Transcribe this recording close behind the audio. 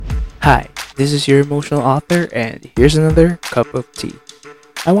Hi, this is your emotional author, and here's another cup of tea.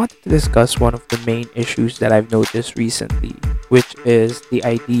 I wanted to discuss one of the main issues that I've noticed recently, which is the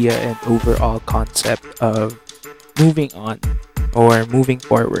idea and overall concept of moving on or moving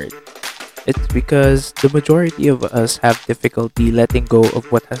forward. It's because the majority of us have difficulty letting go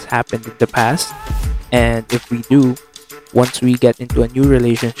of what has happened in the past, and if we do, once we get into a new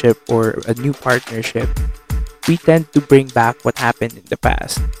relationship or a new partnership, we tend to bring back what happened in the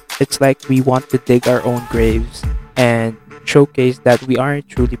past. It's like we want to dig our own graves and showcase that we aren't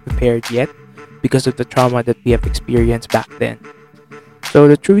truly prepared yet because of the trauma that we have experienced back then. So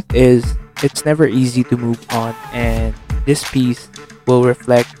the truth is, it's never easy to move on, and this piece will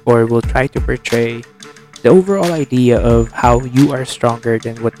reflect or will try to portray the overall idea of how you are stronger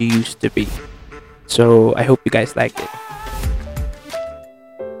than what you used to be. So I hope you guys like it.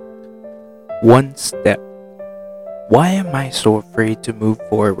 One step. Why am I so afraid to move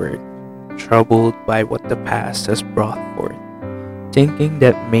forward, troubled by what the past has brought forth, thinking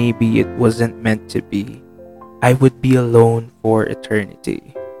that maybe it wasn't meant to be? I would be alone for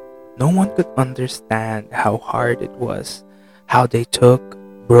eternity. No one could understand how hard it was, how they took,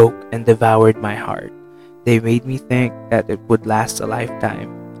 broke, and devoured my heart. They made me think that it would last a lifetime.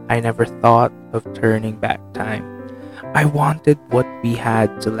 I never thought of turning back time. I wanted what we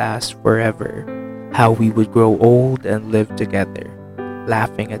had to last forever, how we would grow old and live together,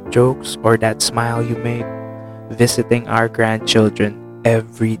 laughing at jokes or that smile you make, visiting our grandchildren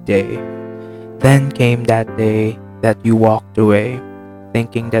every day. Then came that day that you walked away,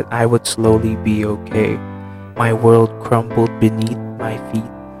 thinking that I would slowly be okay. My world crumbled beneath my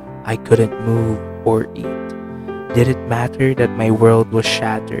feet. I couldn't move or eat. Did it matter that my world was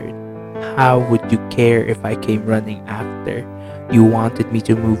shattered? How would you care if I came running after? You wanted me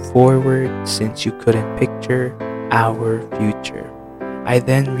to move forward since you couldn't picture our future. I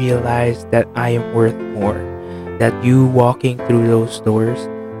then realized that I am worth more, that you walking through those doors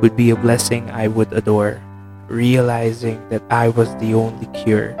would be a blessing I would adore. Realizing that I was the only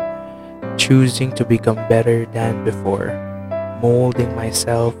cure, choosing to become better than before, molding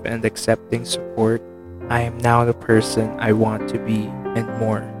myself and accepting support, I am now the person I want to be and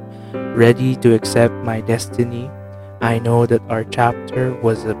more. Ready to accept my destiny, I know that our chapter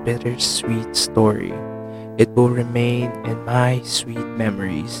was a bittersweet story. It will remain in my sweet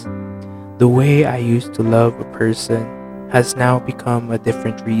memories. The way I used to love a person has now become a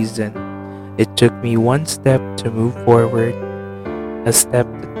different reason. It took me one step to move forward, a step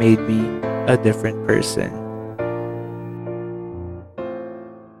that made me a different person.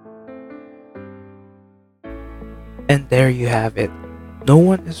 And there you have it. No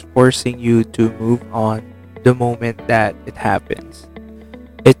one is forcing you to move on the moment that it happens.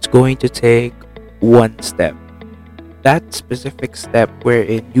 It's going to take one step. That specific step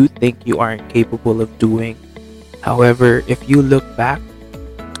wherein you think you aren't capable of doing. However, if you look back,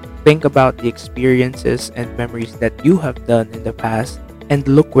 think about the experiences and memories that you have done in the past and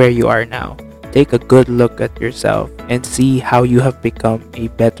look where you are now. Take a good look at yourself and see how you have become a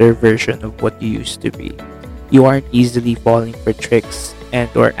better version of what you used to be. You aren't easily falling for tricks and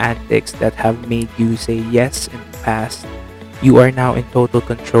or antics that have made you say yes in the past. You are now in total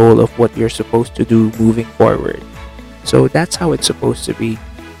control of what you're supposed to do moving forward. So that's how it's supposed to be.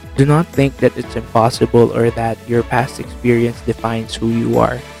 Do not think that it's impossible or that your past experience defines who you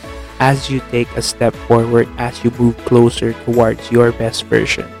are. As you take a step forward, as you move closer towards your best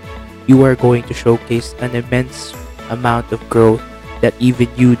version, you are going to showcase an immense amount of growth that even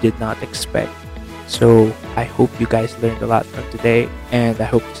you did not expect. So I hope you guys learned a lot from today, and I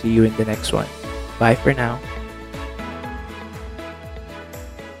hope to see you in the next one. Bye for now.